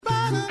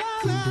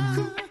You're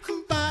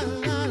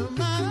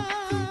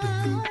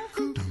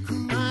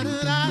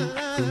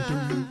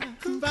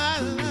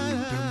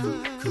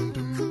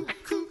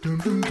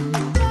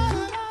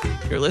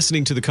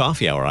listening to The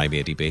Coffee Hour. I'm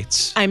Andy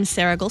Bates. I'm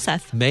Sarah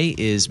Gulseth. May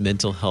is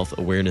Mental Health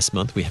Awareness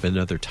Month. We have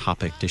another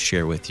topic to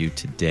share with you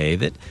today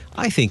that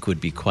I think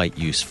would be quite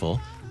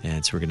useful.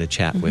 And so we're going to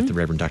chat with the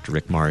Reverend Dr.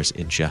 Rick Mars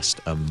in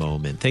just a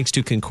moment. Thanks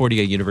to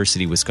Concordia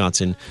University,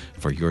 Wisconsin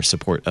for your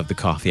support of the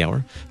Coffee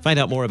Hour. Find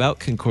out more about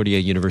Concordia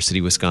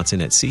University,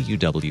 Wisconsin at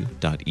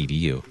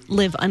cuw.edu.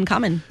 Live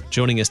uncommon.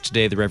 Joining us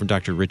today, the Reverend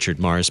Dr. Richard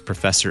Mars,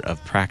 Professor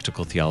of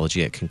Practical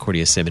Theology at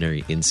Concordia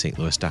Seminary in St.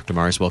 Louis. Dr.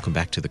 Mars, welcome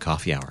back to the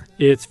Coffee Hour.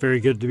 It's very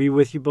good to be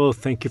with you both.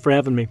 Thank you for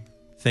having me.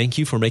 Thank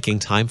you for making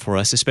time for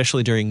us,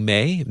 especially during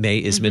May. May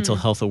is Mental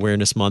Health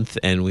Awareness Month,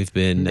 and we've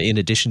been, in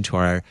addition to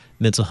our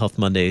Mental Health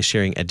Mondays,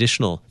 sharing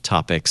additional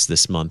topics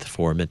this month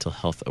for Mental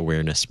Health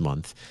Awareness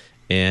Month.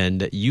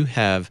 And you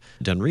have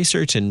done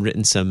research and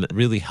written some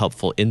really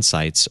helpful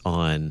insights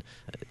on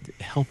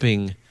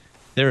helping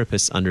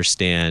therapists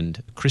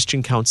understand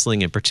Christian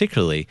counseling and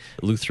particularly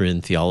Lutheran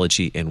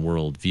theology and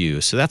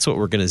worldview. So that's what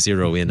we're going to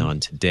zero in on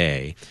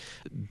today.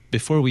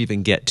 Before we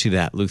even get to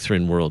that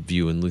Lutheran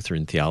worldview and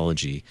Lutheran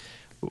theology,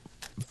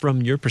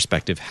 from your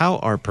perspective, how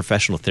are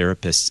professional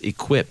therapists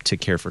equipped to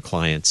care for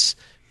clients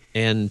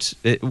and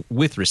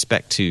with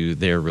respect to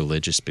their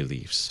religious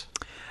beliefs?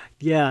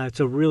 Yeah, it's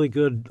a really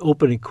good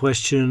opening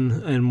question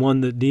and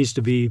one that needs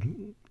to be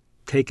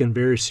taken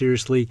very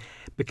seriously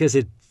because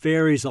it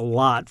varies a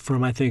lot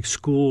from, I think,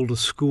 school to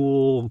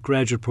school,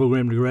 graduate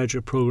program to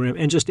graduate program,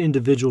 and just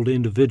individual to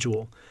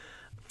individual.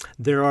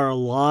 There are a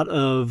lot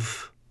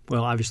of,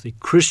 well, obviously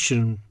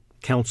Christian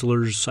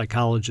counselors,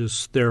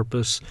 psychologists,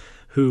 therapists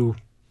who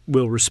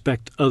will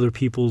respect other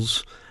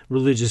people's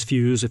religious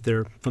views if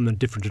they're from a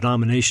different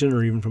denomination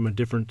or even from a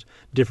different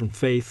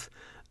faith.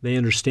 They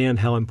understand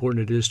how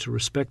important it is to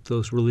respect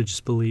those religious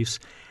beliefs.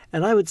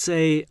 And I would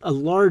say a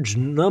large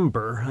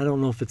number, I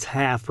don't know if it's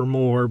half or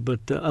more,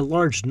 but a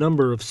large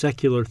number of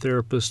secular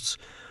therapists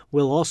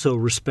will also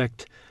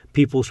respect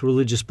people's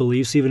religious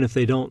beliefs, even if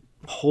they don't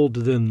hold to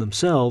them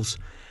themselves.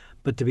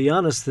 But to be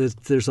honest,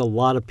 there's a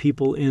lot of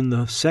people in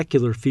the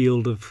secular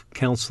field of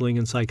counseling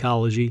and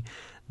psychology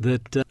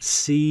that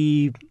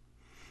see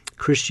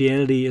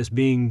Christianity as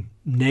being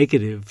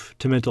negative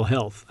to mental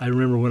health. I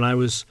remember when I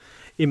was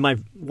in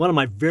one of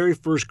my very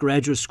first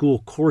graduate school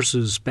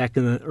courses back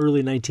in the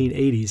early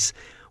 1980s,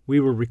 we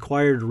were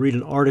required to read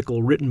an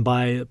article written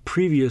by a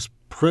previous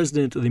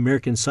president of the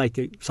American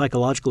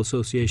Psychological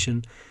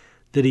Association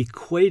that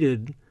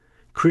equated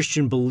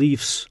Christian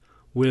beliefs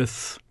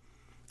with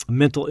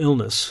mental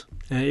illness.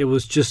 And it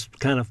was just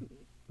kind of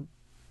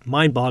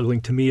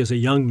mind-boggling to me as a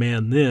young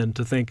man then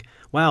to think,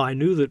 wow, I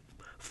knew that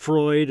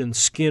Freud and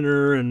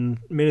Skinner and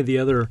many of the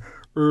other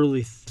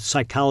early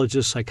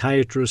psychologists,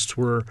 psychiatrists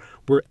were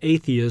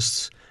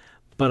atheists,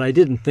 but I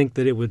didn't think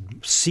that it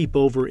would seep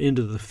over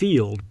into the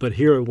field. But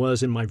here it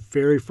was in my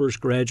very first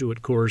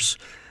graduate course,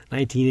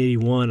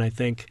 1981, I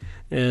think,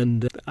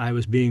 and I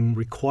was being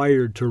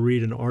required to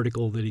read an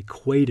article that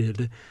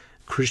equated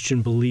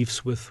Christian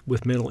beliefs with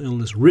mental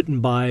illness, written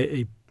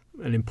by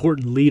an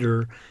important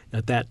leader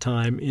at that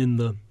time in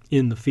the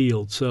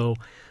field. So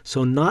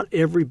not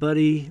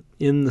everybody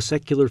in the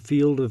secular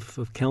field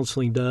of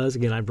counseling does.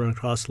 Again, I've run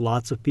across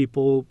lots of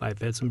people. I've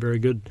had some very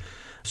good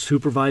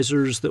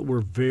supervisors that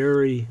were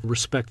very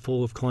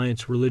respectful of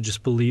clients' religious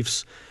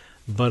beliefs,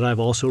 but I've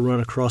also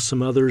run across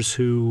some others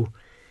who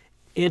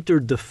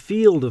entered the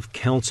field of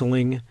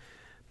counseling,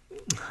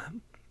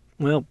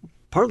 well,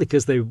 partly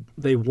because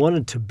they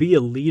wanted to be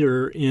a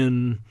leader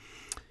in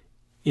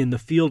the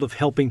field of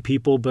helping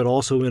people, but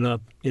also in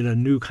a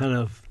new kind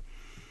of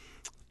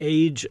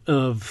age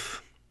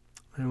of,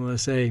 I want to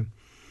say,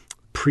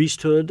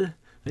 priesthood.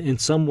 In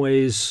some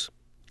ways,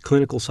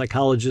 clinical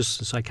psychologists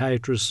and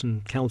psychiatrists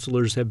and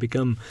counselors have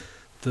become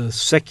the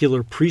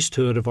secular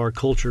priesthood of our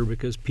culture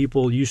because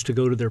people used to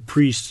go to their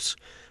priests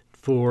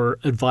for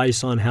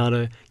advice on how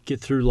to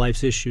get through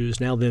life's issues.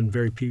 Now then,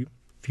 very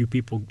few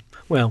people,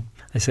 well,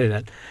 I say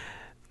that.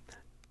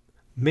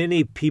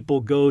 Many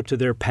people go to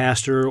their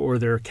pastor or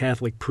their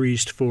Catholic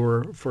priest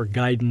for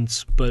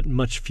guidance, but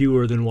much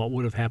fewer than what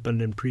would have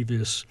happened in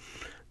previous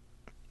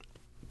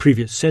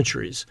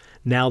centuries.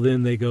 Now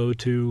then they go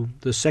to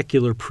the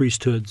secular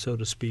priesthood, so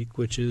to speak,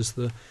 which is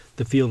the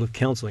field of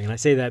counseling. And I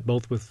say that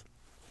both with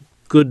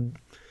good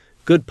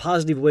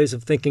positive ways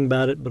of thinking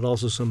about it, but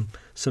also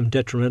some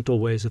detrimental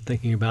ways of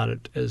thinking about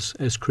it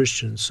as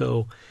Christians.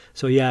 So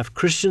yeah, if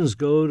Christians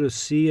go to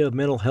see a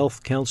mental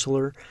health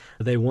counselor,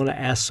 they want to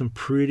ask some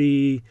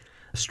pretty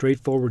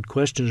straightforward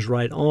questions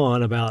right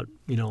on about,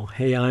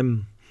 hey,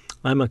 I'm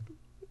a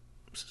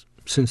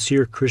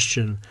sincere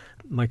Christian.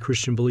 My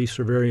Christian beliefs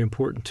are very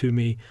important to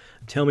me.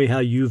 Tell me how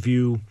you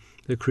view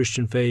the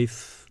Christian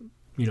faith.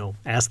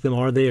 Ask them,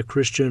 are they a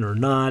Christian or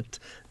not?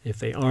 If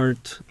they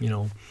aren't,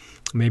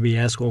 maybe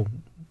ask, well,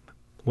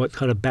 what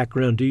kind of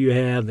background do you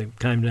have? They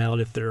find out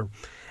if they're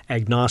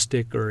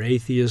agnostic or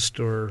atheist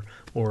or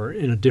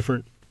in a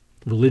different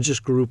religious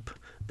group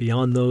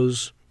beyond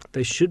those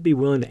they should be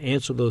willing to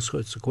answer those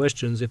sorts of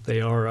questions if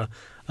they are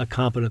a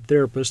competent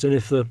therapist. And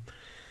if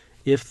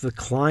the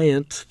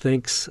client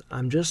thinks,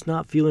 I'm just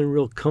not feeling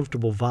real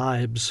comfortable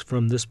vibes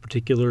from this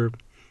particular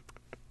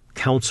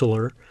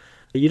counselor,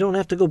 you don't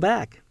have to go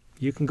back.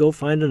 You can go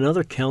find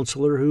another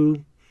counselor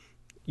who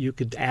you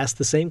could ask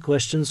the same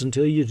questions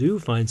until you do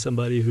find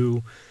somebody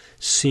who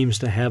seems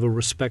to have a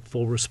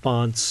respectful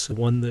response,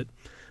 one that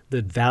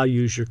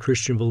values your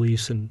Christian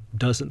beliefs and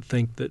doesn't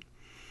think that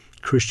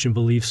Christian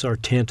beliefs are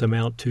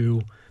tantamount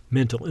to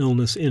mental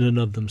illness in and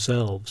of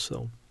themselves.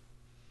 So,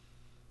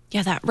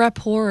 yeah, that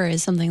rapport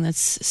is something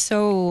that's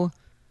so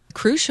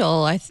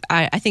crucial. I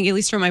think, at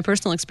least from my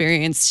personal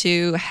experience,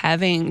 to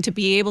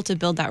be able to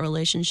build that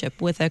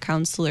relationship with a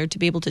counselor, to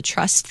be able to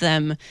trust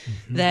them,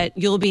 that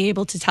you'll be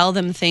able to tell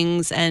them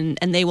things and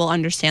they will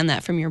understand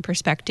that from your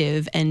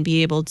perspective and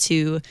be able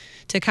to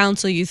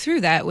counsel you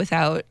through that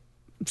without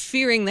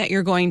fearing that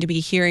you're going to be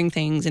hearing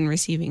things and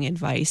receiving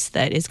advice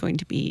that is going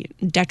to be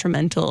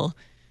detrimental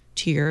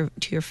to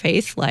your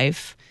faith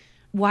life.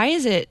 Why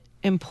is it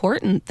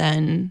important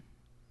then?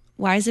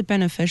 Why is it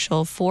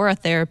beneficial for a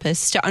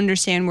therapist to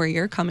understand where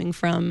you're coming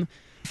from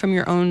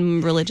your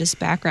own religious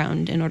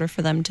background, in order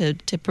for them to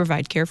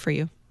provide care for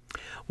you?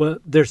 Well,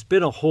 there's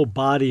been a whole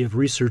body of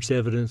research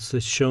evidence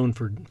that's shown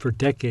for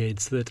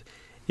decades that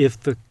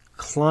if the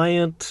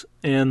client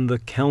and the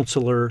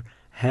counselor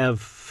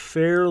have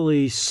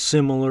fairly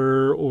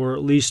similar, or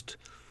at least,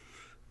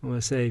 I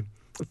want to say,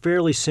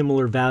 fairly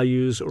similar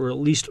values, or at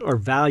least are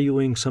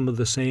valuing some of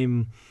the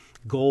same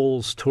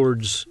goals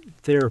towards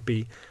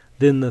therapy,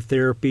 then the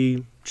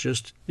therapy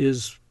just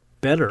is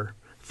better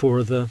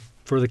for the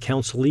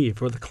counselee,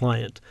 for the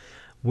client.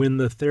 When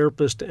the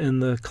therapist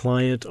and the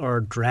client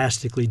are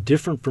drastically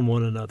different from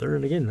one another,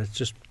 and again, that's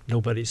just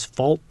nobody's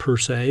fault per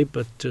se,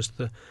 but just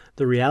the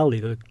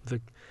reality.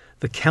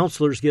 The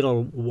counselors get a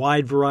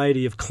wide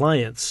variety of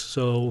clients,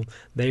 so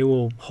they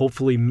will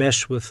hopefully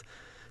mesh with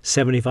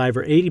 75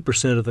 or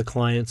 80% of the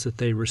clients that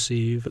they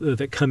receive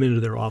that come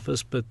into their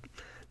office, but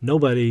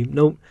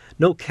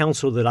no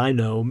counselor that I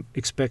know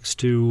expects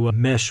to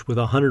mesh with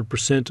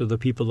 100% of the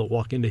people that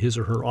walk into his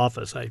or her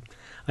office.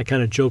 I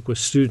kind of joke with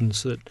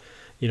students that,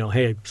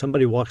 hey,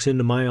 somebody walks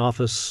into my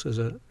office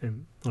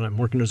when I'm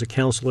working as a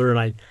counselor,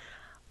 and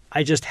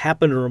I just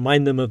happen to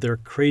remind them of their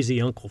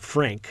crazy Uncle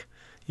Frank.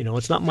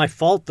 It's not my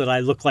fault that I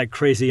look like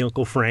crazy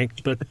Uncle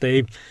Frank, but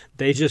they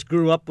just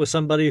grew up with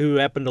somebody who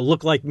happened to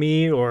look like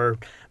me, or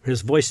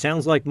his voice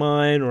sounds like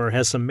mine, or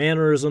has some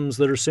mannerisms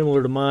that are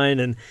similar to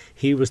mine, and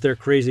he was their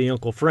crazy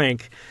Uncle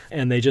Frank,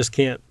 and they just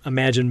can't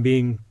imagine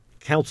being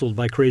counseled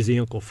by crazy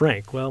Uncle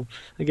Frank. Well,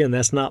 again,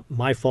 that's not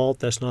my fault.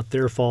 That's not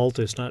their fault.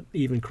 It's not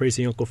even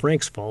crazy Uncle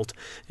Frank's fault.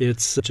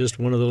 It's just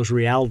one of those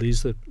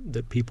realities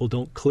that people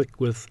don't click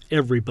with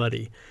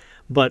everybody.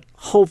 But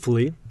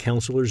hopefully,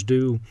 counselors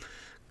do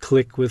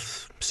click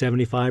with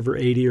 75 or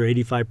 80 or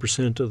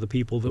 85% of the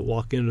people that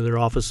walk into their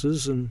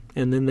offices, and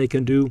then they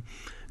can do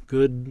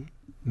good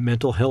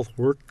mental health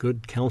work,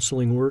 good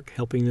counseling work,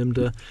 helping them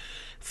to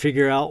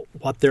figure out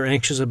what they're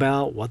anxious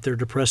about, what they're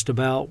depressed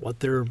about,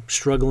 what they're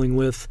struggling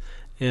with,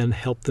 and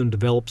help them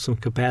develop some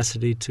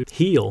capacity to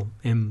heal,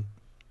 and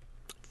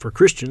for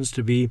Christians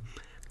to be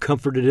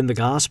comforted in the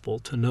gospel,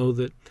 to know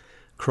that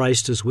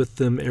Christ is with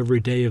them every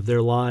day of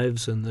their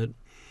lives and that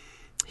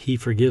He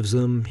forgives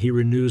them, He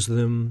renews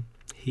them,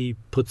 He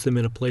puts them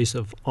in a place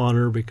of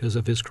honor because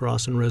of His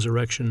cross and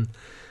resurrection,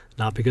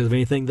 not because of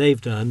anything they've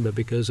done, but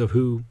because of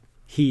who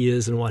He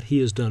is and what He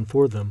has done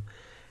for them.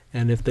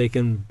 And if they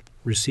can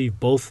receive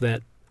both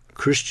that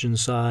Christian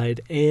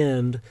side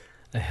and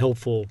a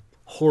helpful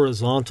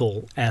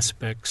horizontal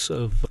aspects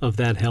of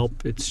that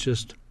help, it's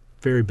just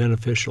very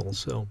beneficial.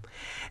 So,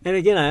 and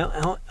again,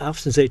 I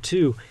often say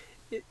too,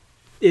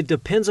 it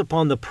depends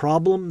upon the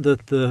problem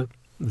that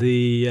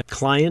the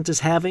client is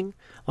having,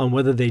 on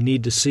whether they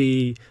need to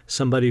see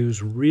somebody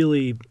who's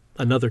really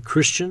another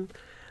Christian.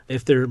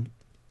 If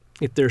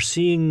they're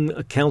seeing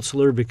a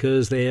counselor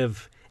because they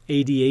have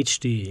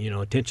ADHD,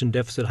 attention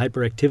deficit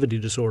hyperactivity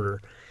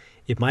disorder,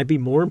 it might be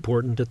more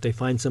important that they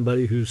find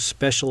somebody who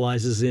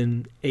specializes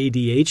in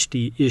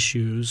ADHD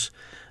issues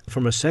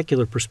from a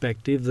secular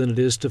perspective than it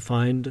is to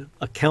find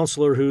a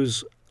counselor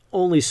who's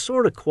only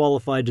sort of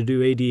qualified to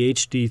do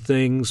ADHD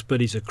things, but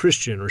he's a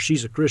Christian or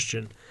she's a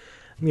Christian.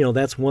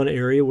 That's one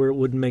area where it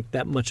wouldn't make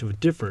that much of a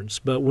difference.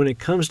 But when it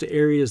comes to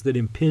areas that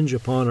impinge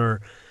upon our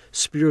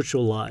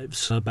spiritual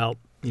lives, about,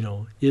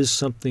 is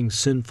something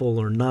sinful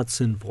or not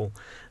sinful,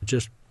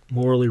 just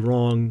morally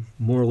wrong,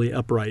 morally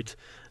upright,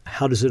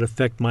 how does it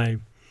affect my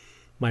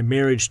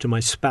marriage to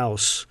my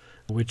spouse,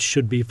 which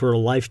should be for a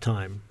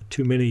lifetime?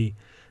 Too many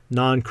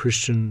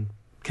non-Christian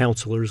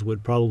counselors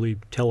would probably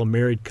tell a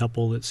married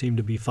couple that seem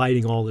to be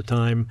fighting all the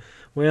time,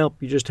 well,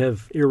 you just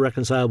have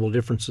irreconcilable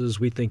differences.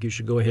 We think you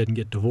should go ahead and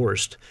get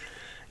divorced.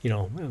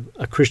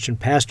 A Christian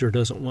pastor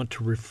doesn't want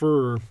to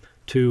refer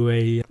to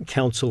a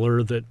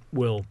counselor that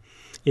will,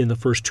 in the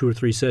first 2 or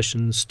 3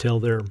 sessions, tell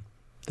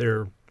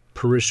their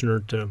parishioner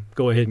to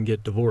go ahead and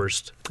get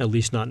divorced, at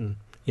least not in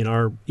in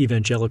our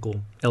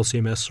evangelical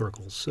LCMS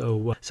circles.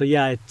 So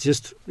yeah,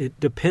 it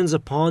depends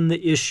upon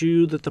the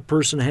issue that the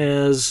person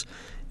has.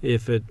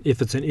 If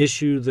it's an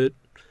issue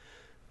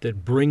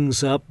that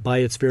brings up by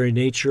its very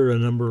nature a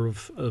number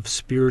of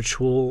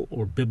spiritual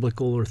or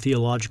biblical or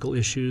theological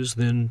issues,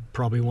 then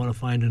probably want to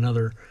find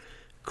another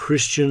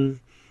Christian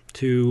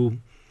to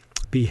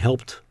be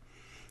helped.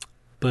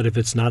 But if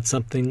it's not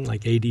something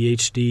like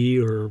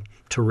ADHD or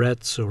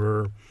Tourette's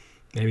or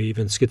maybe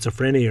even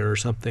schizophrenia or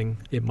something,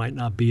 it might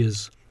not be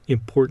as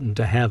important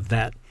to have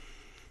that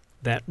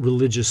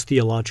religious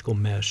theological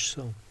mesh.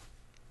 So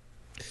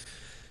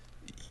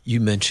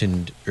you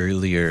mentioned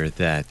earlier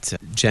that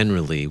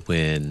generally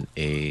when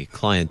a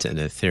client and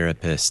a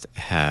therapist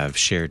have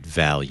shared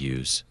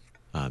values,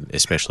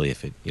 especially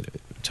if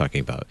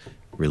talking about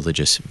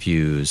religious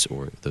views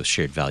or those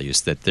shared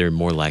values, that they're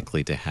more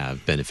likely to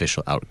have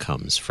beneficial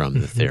outcomes from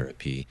the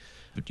therapy.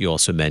 But you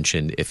also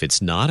mentioned if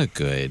it's not a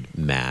good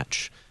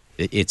match,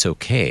 it's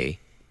okay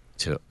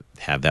to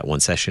have that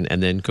one session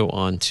and then go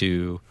on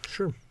to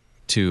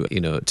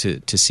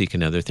seek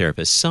another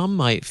therapist. Some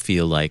might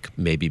feel like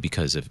maybe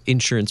because of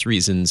insurance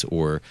reasons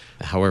or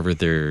however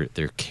their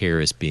care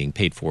is being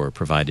paid for or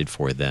provided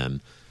for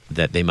them,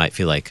 that they might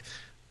feel like,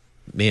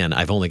 man,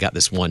 I've only got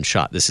this one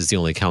shot. This is the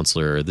only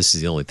counselor or this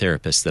is the only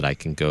therapist that I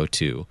can go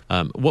to.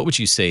 What would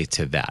you say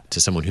to that, to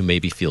someone who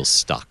maybe feels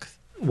stuck?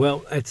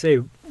 Well, I'd say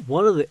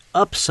one of the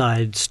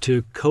upsides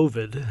to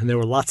COVID, and there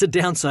were lots of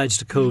downsides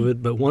to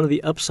COVID, but one of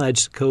the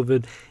upsides to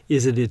COVID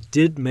is that it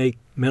did make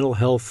mental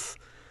health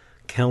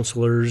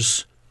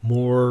counselors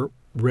more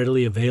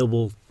readily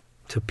available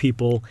to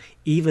people,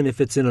 even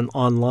if it's in an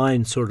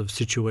online sort of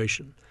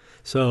situation.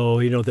 So,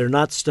 they're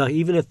not stuck,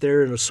 even if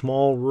they're in a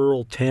small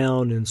rural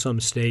town in some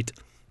state,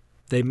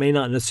 they may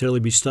not necessarily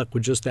be stuck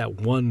with just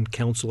that one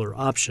counselor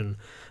option,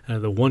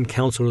 the one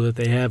counselor that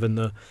they have in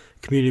the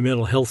community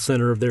mental health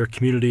center of their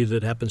community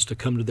that happens to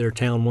come to their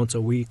town once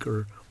a week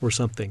or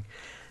something.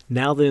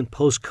 Now then,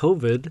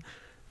 post-COVID,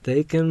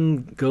 they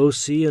can go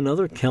see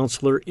another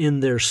counselor in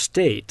their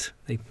state.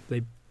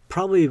 They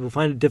probably will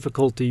find it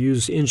difficult to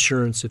use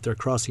insurance if they're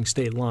crossing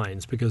state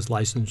lines because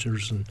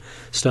licensures and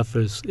stuff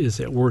is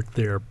at work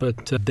there.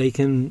 But they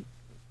can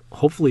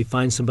hopefully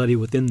find somebody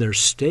within their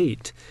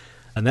state,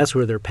 and that's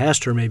where their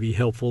pastor may be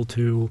helpful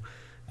to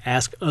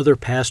ask other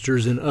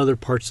pastors in other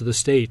parts of the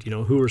state,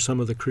 who are some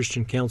of the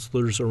Christian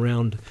counselors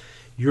around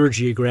your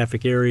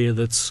geographic area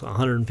that's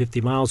 150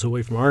 miles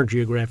away from our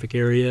geographic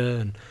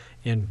area,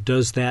 and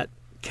does that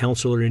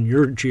counselor in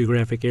your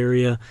geographic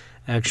area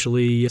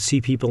actually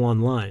see people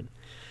online?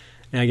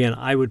 Now, again,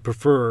 I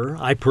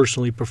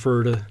personally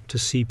prefer to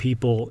see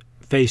people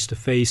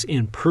face-to-face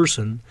in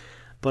person,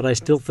 but I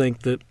still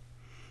think that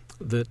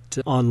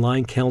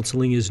online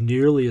counseling is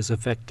nearly as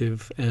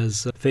effective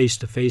as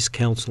face-to-face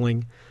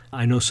counseling.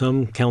 I know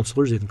some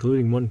counselors,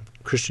 including one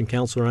Christian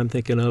counselor I'm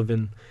thinking of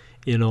in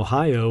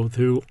Ohio,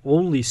 who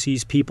only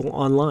sees people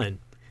online.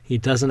 He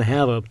doesn't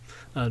have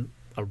a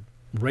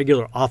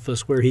regular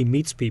office where he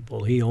meets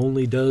people. He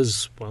only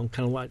does, kind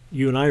of what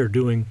you and I are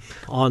doing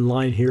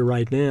online here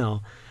right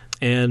now.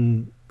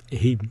 And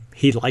he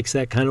likes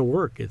that kind of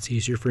work. It's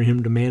easier for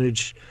him to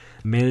manage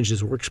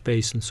his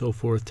workspace and so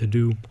forth, to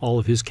do all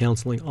of his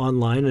counseling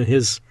online, and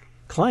his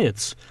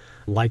clients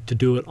like to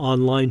do it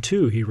online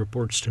too, he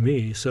reports to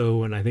me.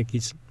 So, and I think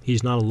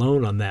he's not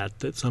alone on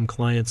that some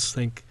clients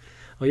think,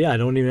 oh yeah, I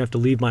don't even have to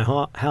leave my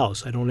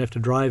house. I don't have to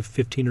drive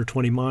 15 or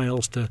 20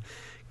 miles to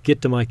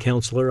get to my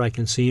counselor. I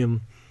can see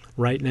him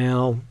right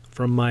now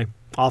from my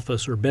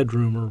office or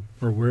bedroom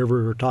or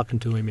wherever we're talking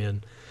to him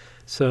in.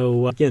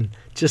 So again,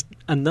 just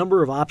a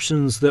number of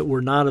options that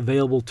were not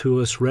available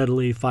to us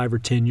readily 5 or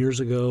 10 years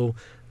ago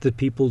that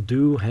people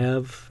do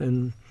have.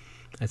 And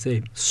I'd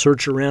say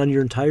search around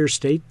your entire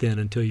state then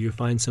until you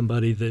find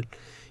somebody that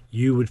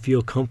you would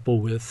feel comfortable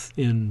with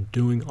in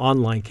doing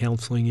online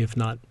counseling, if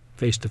not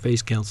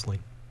face-to-face counseling.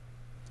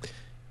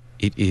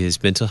 It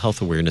is Mental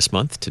Health Awareness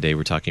Month. Today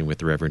we're talking with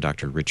the Reverend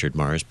Dr. Richard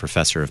Marrs,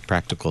 professor of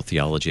practical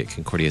theology at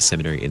Concordia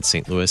Seminary in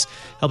St. Louis,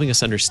 helping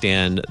us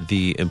understand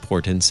the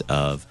importance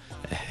of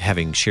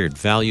having shared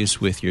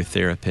values with your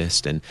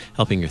therapist and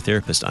helping your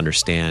therapist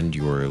understand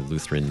your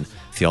Lutheran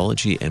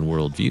theology and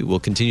worldview. We'll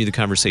continue the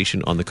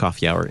conversation on the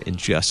Coffee Hour in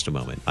just a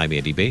moment. I'm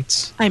Andy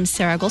Bates. I'm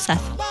Sarah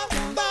Golseth.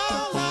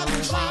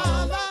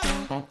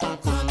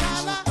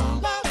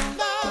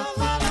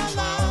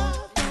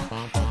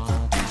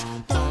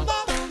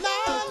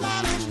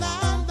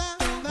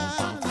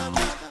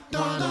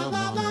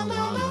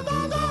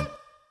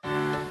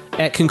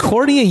 At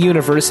Concordia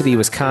University,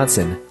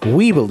 Wisconsin,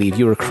 we believe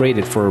you were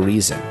created for a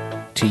reason: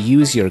 to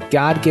use your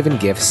God-given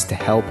gifts to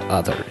help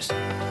others,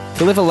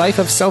 to live a life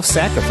of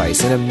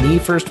self-sacrifice in a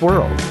me-first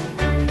world,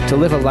 to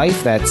live a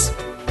life that's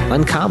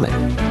uncommon.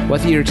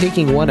 Whether you're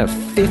taking one of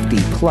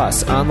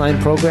 50-plus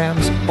online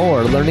programs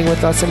or learning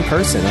with us in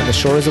person on the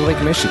shores of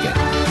Lake Michigan,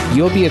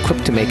 you'll be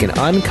equipped to make an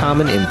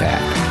uncommon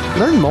impact.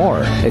 Learn more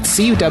at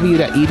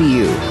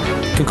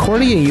cuw.edu.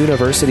 Concordia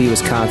University,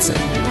 Wisconsin.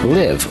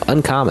 Live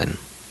uncommon.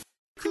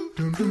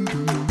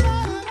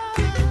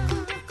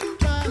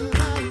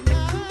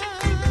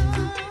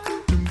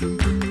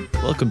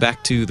 Welcome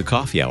back to the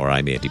Coffee Hour.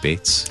 I'm Andy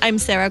Bates. I'm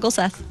Sarah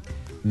Gulseth.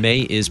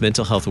 May is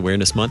Mental Health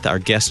Awareness Month. Our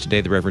guest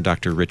today, the Reverend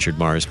Dr. Richard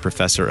Mars,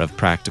 professor of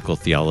practical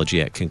theology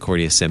at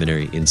Concordia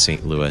Seminary in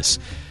St. Louis.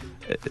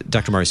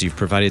 Dr. Mars, you've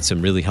provided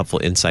some really helpful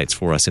insights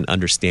for us in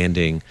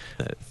understanding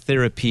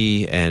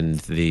therapy and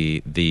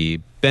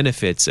the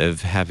benefits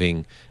of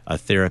having a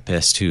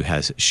therapist who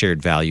has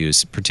shared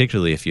values,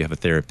 particularly if you have a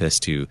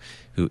therapist who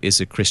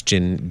is a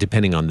Christian,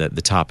 depending on the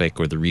topic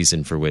or the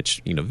reason for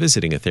which,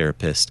 visiting a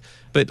therapist,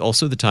 but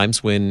also the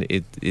times when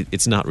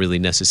it's not really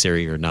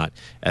necessary or not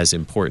as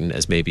important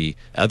as maybe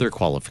other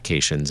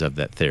qualifications of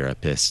that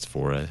therapist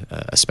for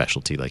a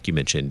specialty, like you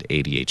mentioned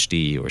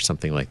ADHD or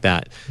something like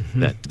that,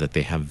 that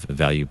they have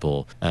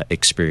valuable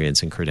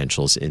experience and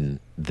credentials in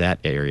that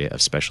area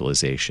of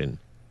specialization.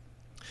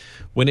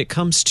 When it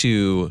comes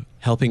to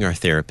helping our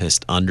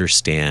therapist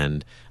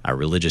understand our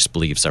religious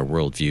beliefs, our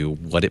worldview,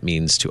 what it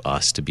means to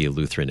us to be a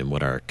Lutheran and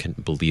what our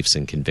beliefs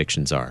and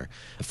convictions are,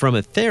 from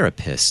a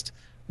therapist,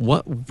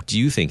 what do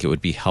you think it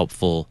would be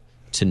helpful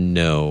to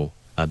know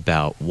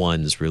about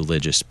one's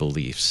religious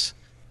beliefs?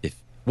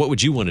 What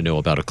would you want to know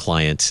about a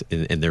client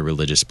and their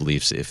religious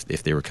beliefs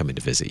if they were coming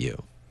to visit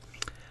you?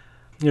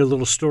 A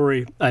little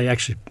story I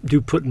actually do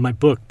put in my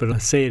book, but I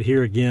say it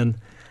here again.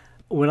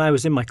 When I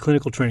was in my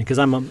clinical training, because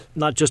I'm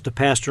not just a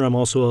pastor, I'm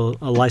also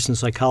a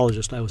licensed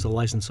psychologist. I was a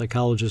licensed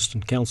psychologist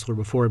and counselor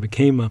before I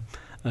became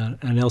an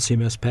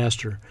LCMS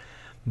pastor.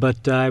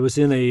 But I was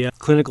in a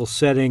clinical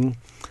setting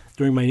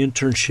during my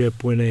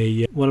internship when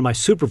one of my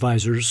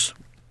supervisors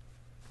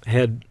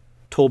had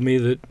told me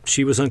that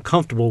she was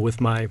uncomfortable with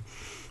my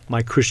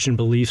Christian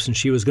beliefs, and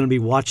she was going to be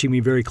watching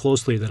me very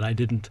closely that I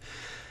didn't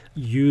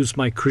use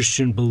my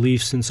Christian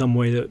beliefs in some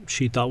way that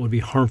she thought would be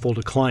harmful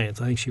to clients.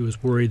 I think she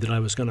was worried that I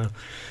was going to,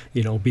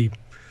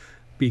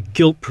 be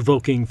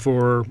guilt-provoking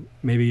for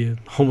maybe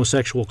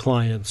homosexual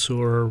clients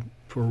or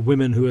for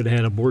women who had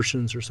had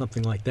abortions or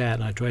something like that.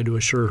 And I tried to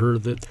assure her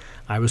that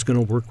I was going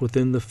to work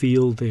within the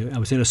field. I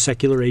was in a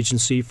secular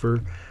agency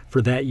for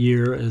that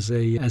year as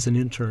an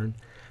intern.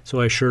 So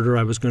I assured her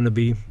I was going to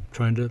be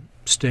trying to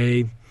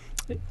stay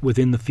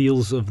within the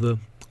fields of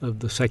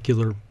the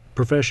secular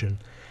profession.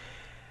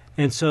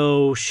 And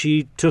so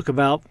she took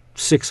about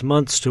 6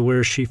 months to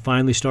where she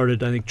finally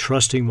started, I think,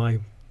 trusting my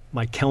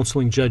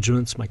counseling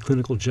judgments, my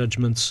clinical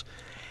judgments.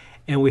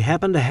 And we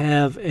happened to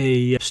have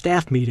a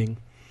staff meeting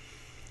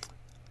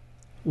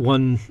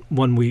one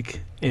week,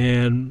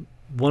 and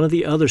one of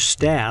the other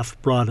staff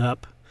brought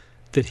up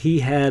that he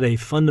had a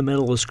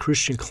fundamentalist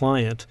Christian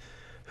client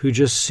who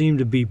just seemed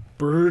to be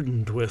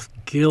burdened with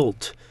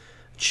guilt,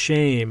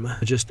 shame,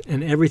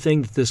 and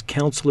everything that this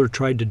counselor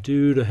tried to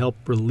do to help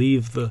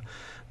relieve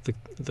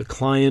the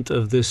client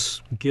of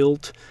this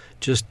guilt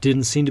just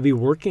didn't seem to be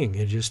working.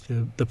 It just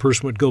the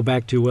person would go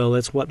back to, well,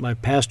 that's what my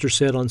pastor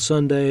said on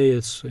Sunday.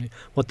 It's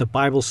what the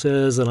Bible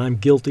says, and I'm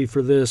guilty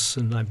for this,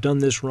 and I've done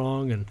this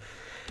wrong,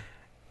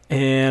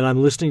 and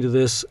I'm listening to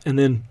this, and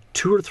then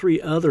 2 or 3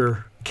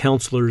 other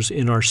counselors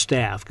in our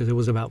staff, because it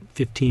was about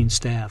 15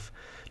 staff,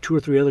 2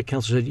 or 3 other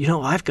counselors said,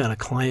 I've got a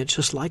client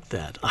just like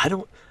that.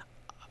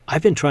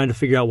 I've been trying to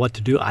figure out what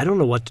to do. I don't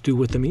know what to do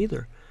with them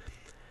either.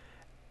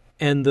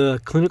 And the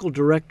clinical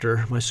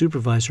director, my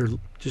supervisor,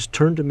 just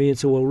turned to me and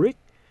said, well, Rick,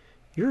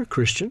 you're a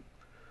Christian.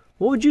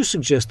 What would you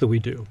suggest that we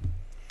do?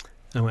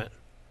 I went,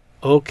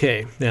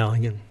 okay. Now,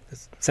 again,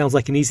 it sounds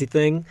like an easy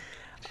thing.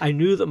 I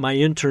knew that my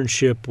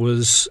internship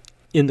was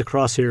in the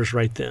crosshairs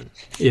right then.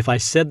 If I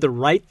said the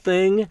right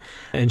thing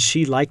and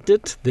she liked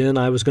it, then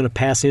I was going to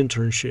pass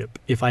internship.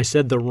 If I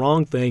said the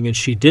wrong thing and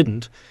she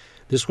didn't,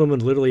 this woman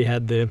literally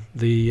had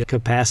the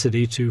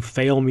capacity to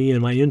fail me in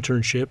my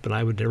internship, and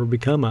I would never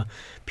become a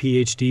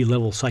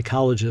PhD-level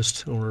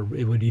psychologist, or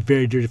it would be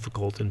very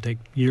difficult and take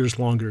years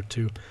longer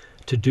to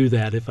do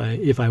that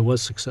if I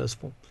was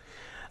successful.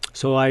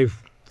 So I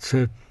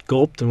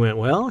gulped and went,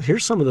 well,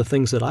 here's some of the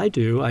things that I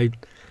do.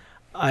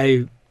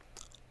 I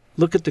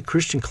look at the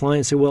Christian client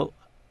and say, well,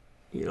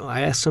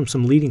 I asked them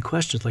some leading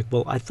questions like,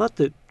 well, I thought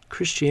that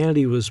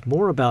Christianity was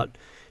more about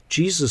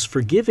Jesus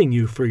forgiving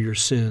you for your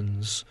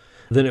sins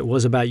than it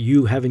was about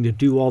you having to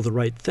do all the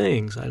right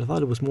things. I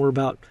thought it was more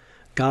about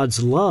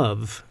God's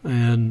love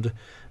and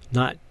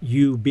not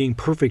you being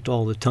perfect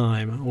all the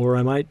time. Or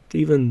I might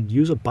even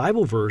use a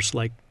Bible verse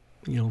like,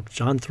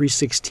 John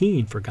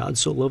 3:16, for God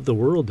so loved the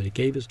world that he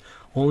gave his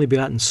only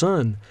begotten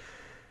Son.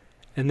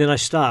 And then I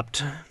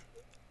stopped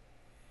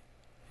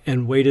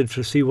and waited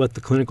to see what the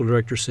clinical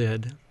director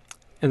said.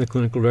 And the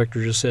clinical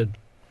director just said,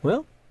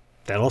 well,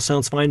 that all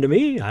sounds fine to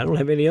me. I don't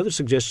have any other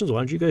suggestions.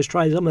 Why don't you guys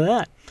try some of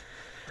that?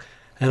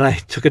 And I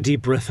took a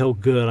deep breath. Oh,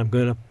 good. I'm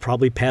going to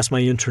probably pass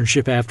my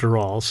internship after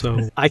all.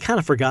 So I kind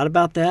of forgot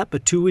about that.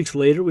 But 2 weeks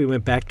later, we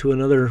went back to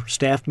another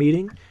staff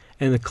meeting,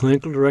 and the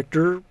clinical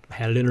director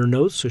had it in her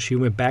notes. So she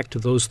went back to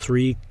those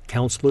 3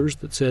 counselors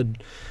that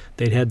said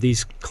they'd had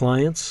these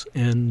clients.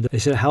 And they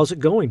said, how's it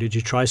going? Did you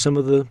try some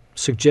of the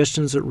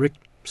suggestions that Rick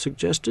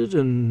suggested?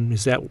 And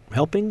is that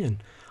helping? And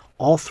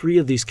all 3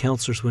 of these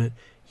counselors went,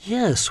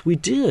 yes, we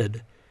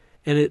did.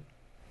 And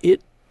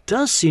it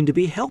does seem to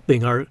be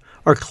helping. Our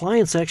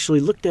clients actually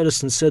looked at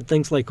us and said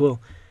things like, well,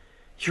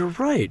 you're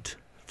right.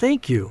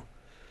 Thank you.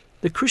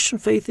 The Christian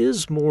faith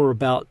is more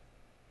about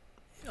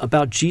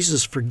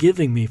Jesus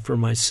forgiving me for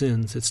my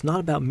sins. It's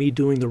not about me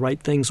doing the right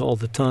things all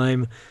the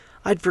time.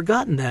 I'd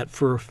forgotten that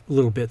for a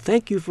little bit.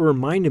 Thank you for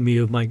reminding me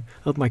of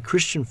my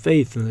Christian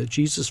faith and that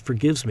Jesus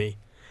forgives me.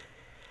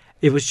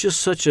 It was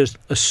just such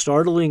a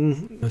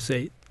startling,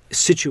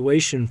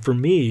 situation for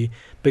me,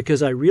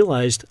 because I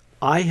realized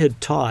I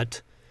had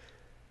taught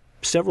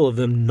several of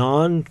them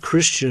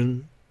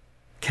non-Christian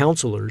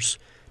counselors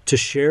to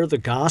share the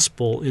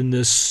gospel in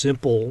this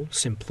simple,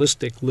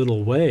 simplistic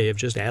little way of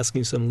just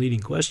asking some leading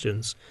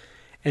questions.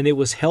 And it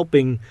was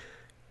helping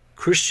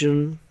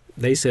Christian,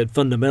 they said,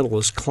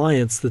 fundamentalist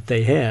clients that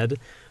they had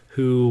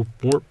who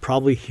weren't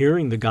probably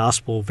hearing the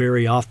gospel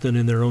very often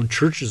in their own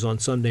churches on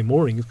Sunday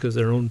mornings because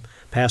their own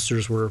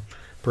pastors were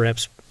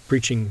perhaps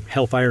preaching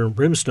hellfire and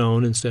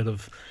brimstone instead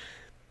of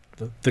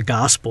the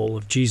gospel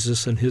of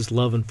Jesus and his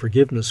love and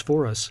forgiveness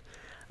for us.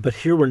 But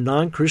here were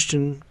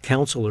non-Christian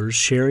counselors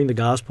sharing the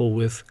gospel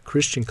with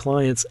Christian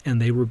clients,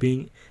 and they were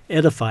being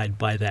edified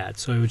by that.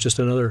 So it was just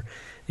another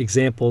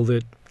example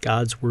that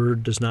God's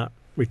word does not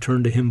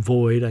return to him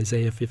void,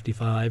 Isaiah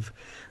 55.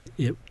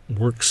 It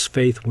works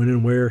faith when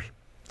and where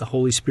the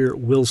Holy Spirit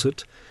wills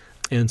it.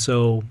 And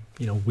so,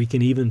 we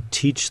can even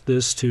teach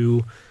this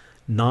to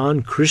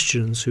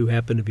non-Christians who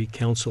happen to be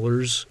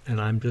counselors, and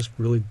I'm just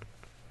really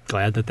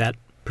glad that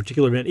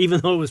particular event,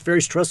 even though it was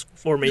very stressful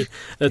for me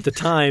at the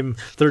time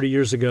 30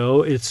 years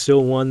ago, it's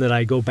still one that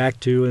I go back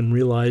to and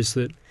realize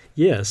that,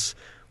 yes,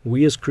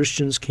 we as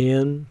Christians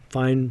can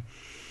find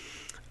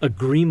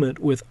agreement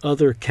with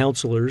other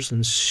counselors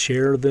and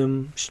share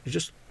them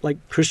just like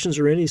Christians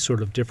or any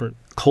sort of different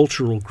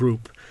cultural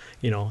group.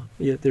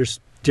 There's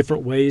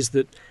different ways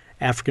that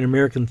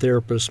African-American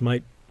therapists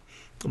might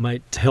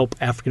help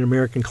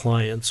African-American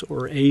clients,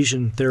 or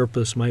Asian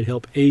therapists might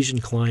help Asian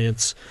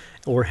clients,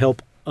 or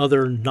help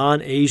other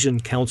non-Asian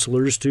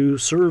counselors to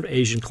serve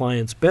Asian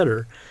clients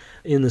better.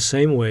 In the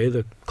same way,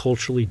 the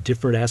culturally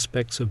different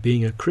aspects of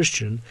being a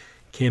Christian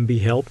can be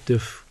helped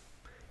if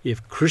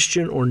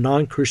Christian or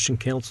non-Christian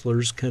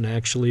counselors can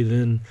actually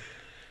then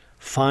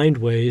find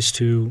ways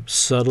to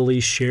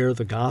subtly share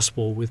the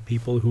gospel with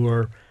people who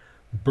are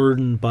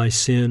burdened by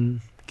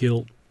sin,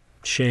 guilt,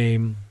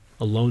 shame,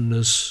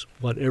 aloneness,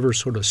 whatever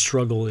sort of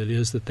struggle it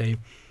is that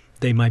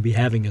they might be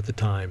having at the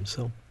time.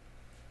 So,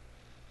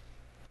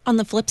 on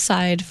the flip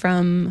side,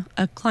 from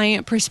a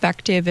client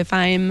perspective, if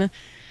I'm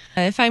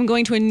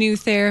going to a new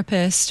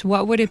therapist,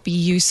 what would it be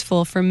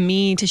useful for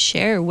me to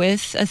share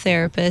with a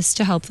therapist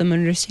to help them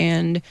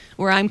understand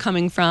where I'm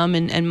coming from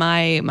and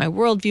my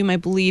worldview, my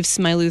beliefs,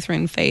 my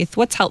Lutheran faith?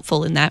 What's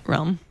helpful in that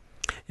realm?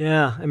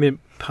 Yeah,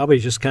 probably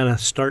just kind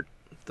of start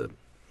the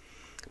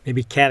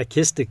maybe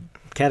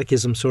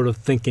catechism sort of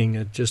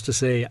thinking, just to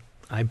say,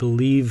 I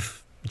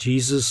believe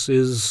Jesus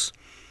is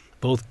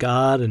both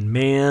God and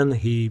man.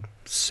 He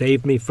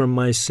saved me from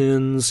my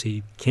sins.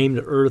 He came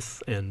to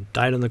earth and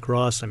died on the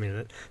cross.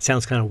 It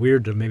sounds kind of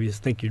weird to maybe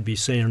think you'd be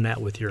saying that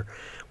with your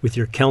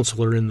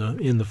counselor in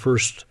the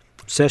first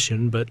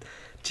session, but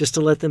just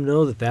to let them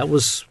know that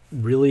was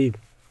really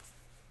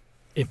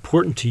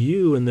important to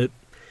you, and that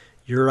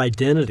your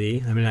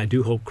identity, I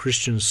do hope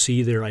Christians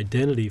see their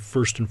identity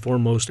first and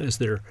foremost as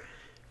their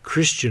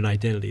Christian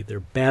identity, their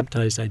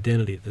baptized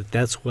identity,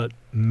 that's what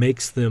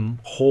makes them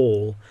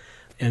whole.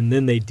 And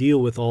then they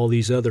deal with all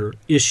these other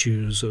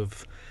issues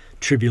of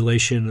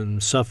tribulation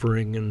and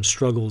suffering and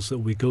struggles that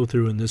we go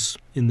through in this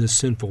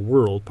sinful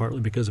world,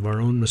 partly because of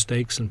our own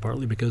mistakes and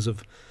partly because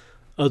of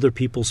other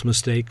people's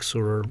mistakes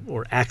or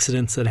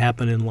accidents that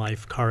happen in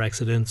life, car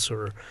accidents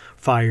or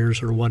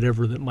fires or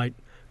whatever that might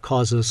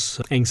cause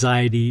us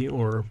anxiety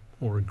or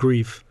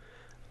grief.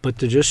 But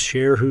to just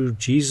share who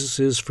Jesus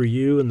is for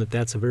you, and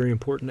that's a very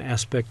important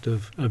aspect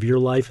of your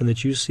life, and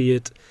that you see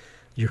it,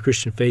 your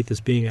Christian faith,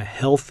 as being a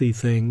healthy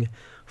thing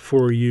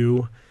for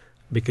you,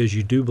 because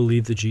you do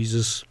believe that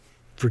Jesus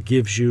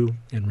forgives you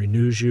and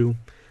renews you.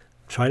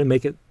 Try to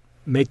make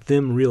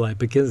them realize,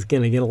 because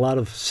again, a lot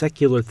of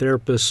secular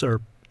therapists are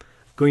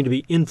going to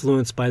be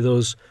influenced by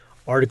those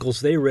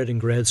articles they read in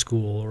grad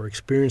school or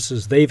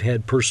experiences they've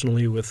had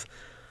personally with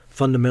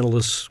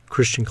fundamentalist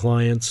Christian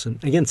clients.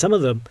 And again, some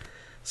of the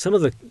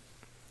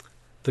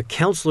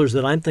counselors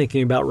that I'm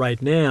thinking about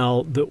right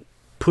now that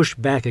push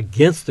back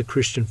against the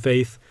Christian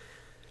faith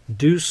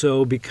do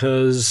so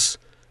because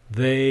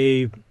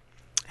they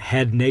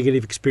had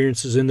negative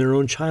experiences in their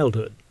own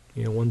childhood.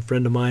 One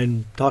friend of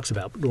mine talks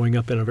about growing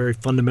up in a very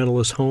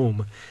fundamentalist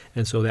home,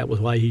 and so that was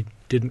why he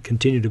didn't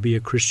continue to be a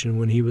Christian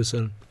when he was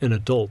an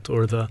adult.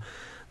 Or the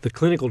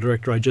clinical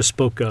director I just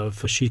spoke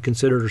of, she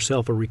considered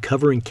herself a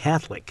recovering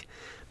Catholic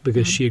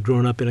because she had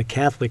grown up in a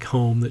Catholic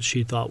home that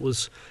she thought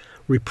was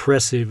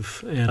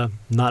repressive and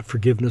not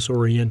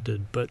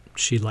forgiveness-oriented, but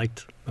she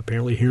liked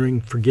apparently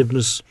hearing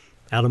forgiveness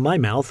out of my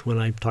mouth when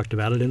I talked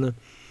about it in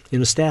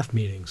a staff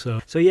meeting.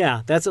 So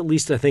yeah, that's at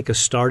least, I think, a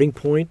starting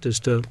point,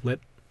 is to let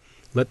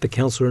the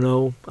counselor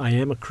know I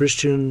am a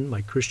Christian.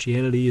 My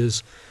Christianity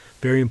is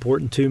very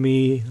important to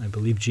me. I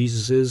believe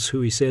Jesus is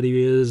who he said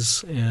he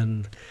is,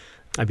 and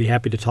I'd be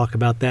happy to talk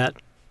about that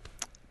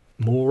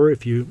more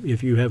if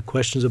you have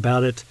questions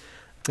about it.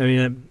 I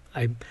mean,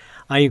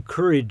 I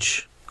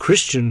encourage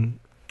Christian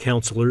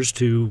counselors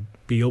to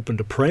be open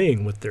to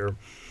praying with their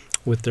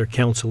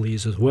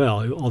counselees as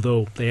well,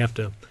 although they have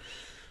to,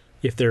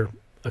 if they're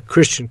a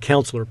Christian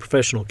counselor, a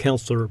professional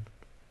counselor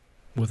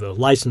with a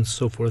license and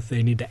so forth,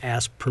 they need to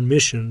ask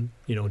permission.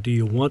 Do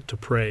you want to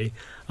pray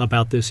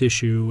about this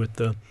issue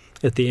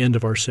at the end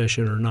of our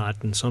session or not?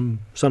 And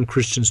some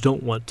Christians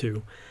don't want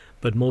to,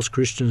 but most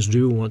Christians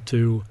do want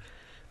to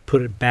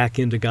put it back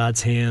into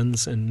God's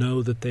hands and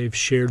know that they've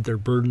shared their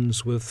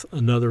burdens with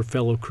another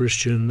fellow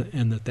Christian,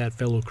 and that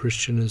fellow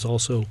Christian is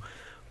also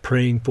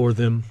praying for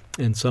them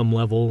in some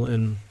level,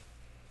 and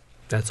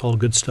that's all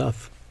good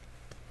stuff.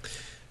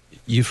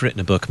 You've written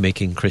a book,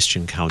 Making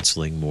Christian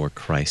Counseling More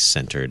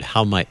Christ-Centered.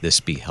 How might this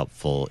be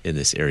helpful in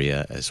this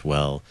area as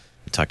well?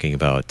 Talking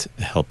about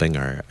helping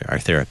our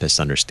therapists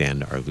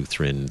understand our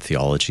Lutheran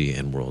theology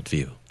and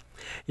worldview.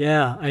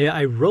 Yeah,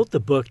 I wrote the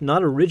book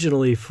not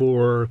originally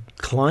for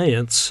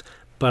clients,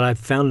 but I've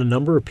found a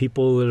number of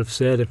people that have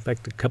said, in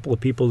fact, a couple of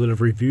people that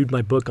have reviewed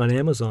my book on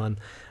Amazon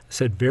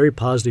said very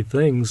positive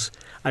things.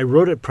 I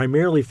wrote it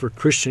primarily for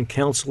Christian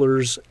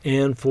counselors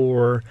and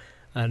for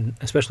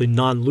especially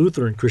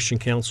non-Lutheran Christian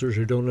counselors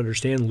who don't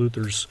understand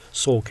Luther's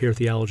soul care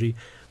theology,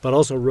 but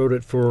also wrote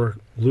it for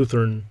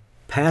Lutheran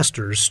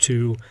pastors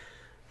to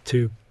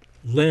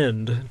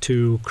lend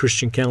to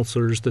Christian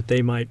counselors, that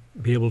they might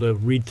be able to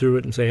read through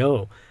it and say,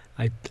 oh,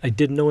 I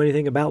didn't know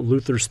anything about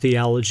Luther's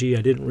theology.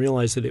 I didn't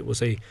realize that it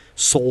was a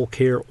soul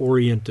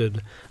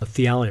care-oriented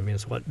theology. I mean,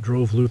 it's what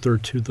drove Luther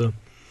to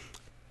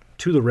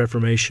the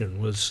Reformation,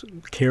 was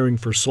caring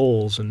for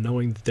souls and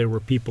knowing that there were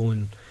people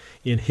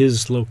in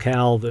his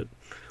locale that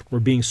were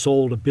being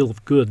sold a bill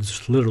of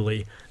goods,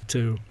 literally,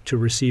 to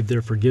receive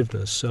their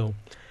forgiveness. So,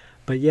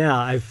 but yeah,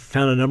 I've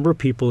found a number of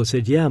people that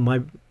said, yeah,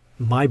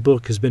 my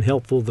book has been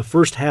helpful. The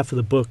first half of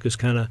the book is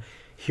kind of,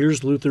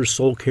 here's Luther's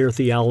soul care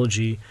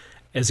theology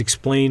as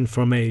explained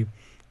from a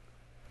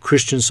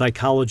Christian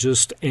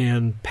psychologist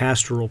and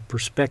pastoral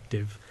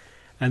perspective.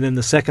 And then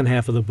the second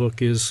half of the book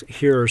is,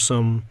 here are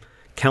some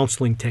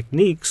counseling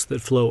techniques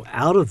that flow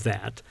out of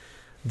that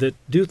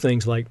do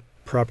things like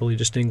properly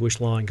distinguish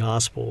law and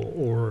gospel,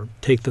 or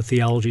take the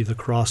theology of the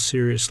cross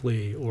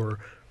seriously, or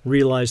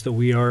realize that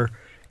we are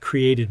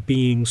created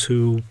beings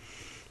who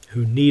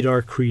need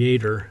our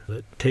Creator,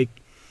 that take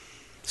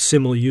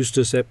simul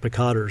justus et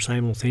peccator,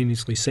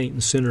 simultaneously saint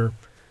and sinner,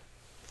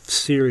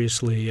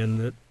 seriously,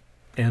 and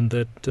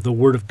that the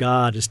Word of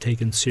God is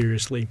taken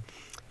seriously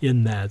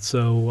in that.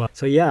 So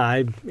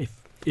yeah,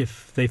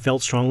 if they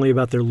felt strongly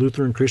about their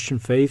Lutheran Christian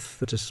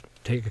faith, just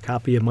take a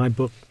copy of my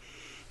book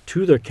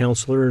to their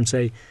counselor and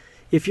say,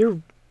 if you're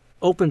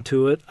open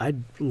to it,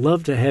 I'd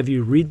love to have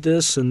you read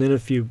this, and then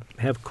if you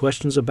have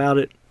questions about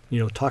it,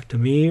 talk to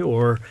me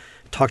or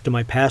talk to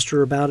my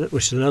pastor about it,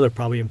 which is another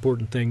probably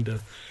important thing to.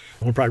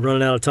 We're probably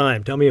running out of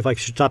time. Tell me if I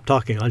should stop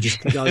talking. I'll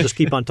just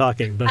keep on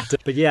talking.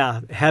 But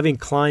yeah, having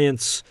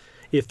clients,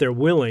 if they're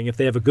willing, if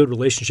they have a good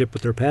relationship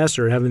with their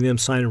pastor, having them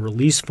sign a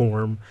release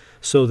form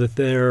so that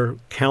their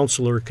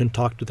counselor can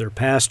talk to their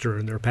pastor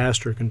and their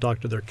pastor can talk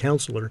to their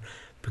counselor,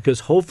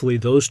 because hopefully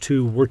those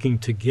two working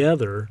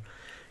together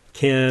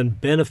can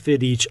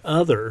benefit each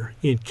other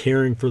in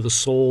caring for the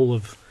soul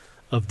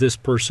of this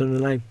person.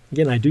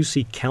 And I do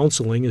see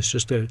counseling as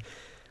just a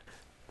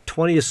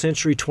 20th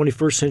century,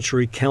 21st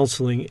century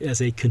counseling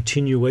as a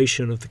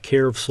continuation of the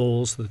care of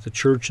souls that the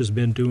church has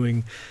been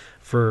doing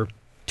for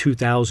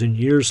 2,000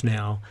 years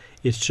now.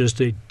 It's just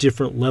a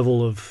different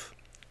level of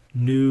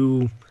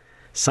new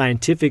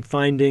scientific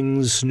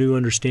findings, new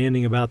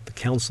understanding about the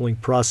counseling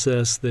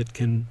process that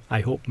can, I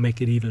hope, make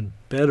it even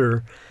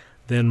better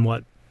than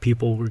what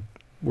people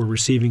were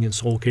receiving in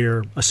soul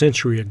care a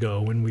century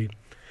ago, when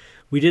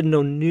we didn't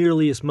know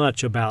nearly as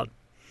much about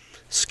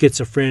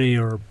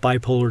schizophrenia or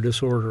bipolar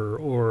disorder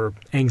or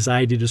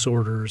anxiety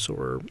disorders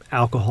or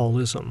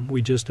alcoholism.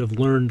 We just have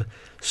learned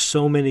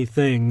so many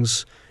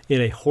things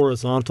in a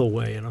horizontal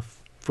way, in a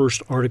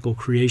first article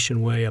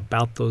creation way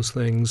about those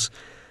things,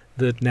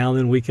 that now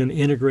then we can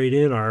integrate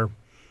in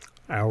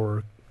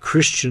our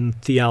Christian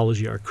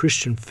theology, our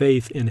Christian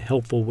faith in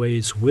helpful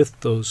ways with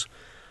those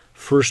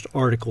first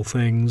article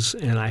things,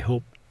 and I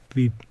hope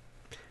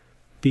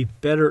be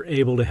better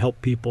able to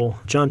help people.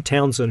 John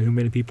Townsend, who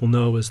many people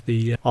know, is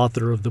the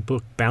author of the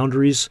book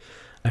Boundaries.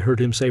 I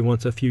heard him say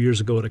once a few years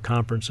ago at a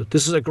conference that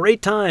this is a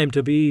great time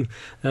to be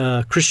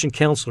a Christian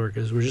counselor,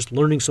 because we're just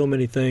learning so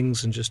many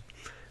things and just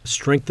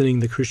strengthening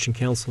the Christian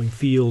counseling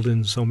field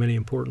in so many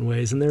important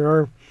ways. And there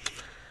are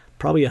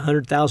probably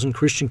 100,000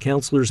 Christian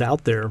counselors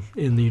out there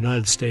in the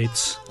United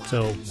States,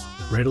 so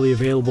readily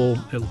available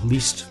at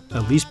least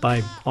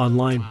by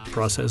online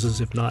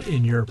processes, if not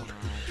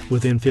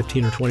within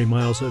 15 or 20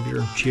 miles of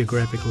your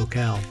geographic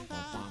locale.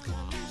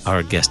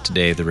 Our guest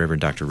today, the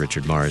Reverend Dr.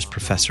 Richard Marrs,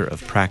 professor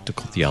of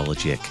practical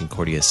theology at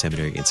Concordia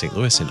Seminary in St.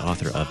 Louis and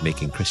author of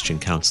Making Christian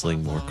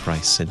Counseling More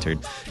Christ-Centered.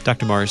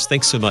 Dr. Marrs,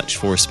 thanks so much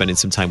for spending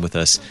some time with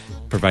us,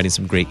 providing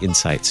some great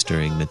insights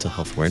during Mental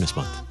Health Awareness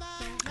Month.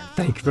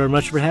 Thank you very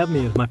much for having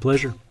me. It's my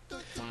pleasure.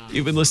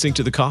 You've been listening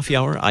to The Coffee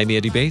Hour. I'm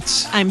Andy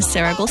Bates. I'm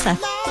Sarah Golseth.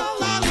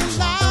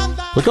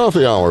 The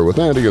Coffee Hour with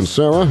Andy and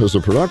Sarah is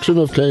a production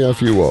of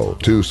KFUO.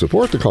 To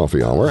support the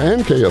Coffee Hour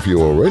and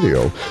KFUO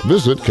Radio,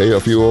 visit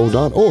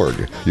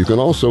KFUO.org. You can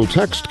also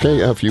text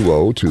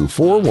KFUO to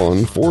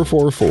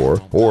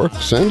 41444 or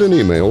send an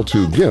email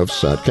to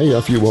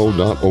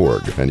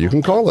gifts@KFUO.org. And you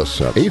can call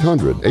us at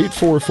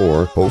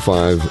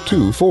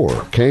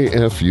 800-844-0524.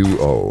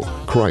 KFUO.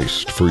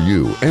 Christ for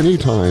you,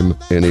 anytime,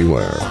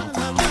 anywhere.